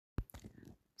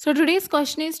So today's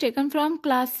question is taken from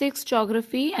class 6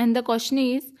 geography, and the question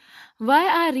is, why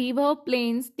are river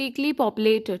plains thickly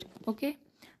populated? Okay.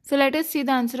 So let us see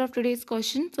the answer of today's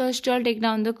question. First I'll take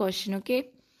down the question. Okay.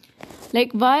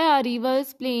 Like, why are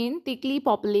rivers plain thickly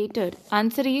populated?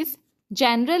 Answer is,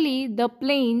 generally the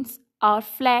plains are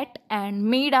flat and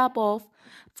made up of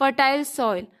fertile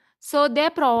soil. So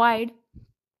they provide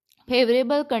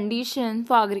favorable conditions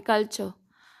for agriculture.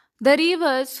 The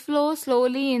rivers flow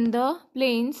slowly in the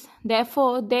plains,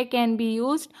 therefore, they can be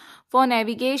used for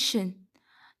navigation.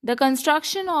 The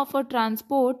construction of a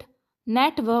transport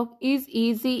network is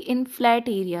easy in flat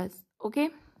areas. Okay.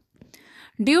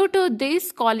 Due to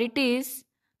these qualities,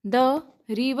 the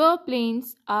river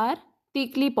plains are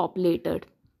thickly populated.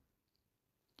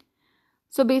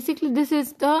 So basically, this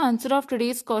is the answer of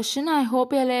today's question. I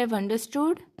hope you all have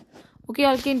understood. Okay,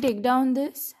 I can take down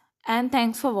this, and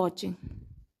thanks for watching.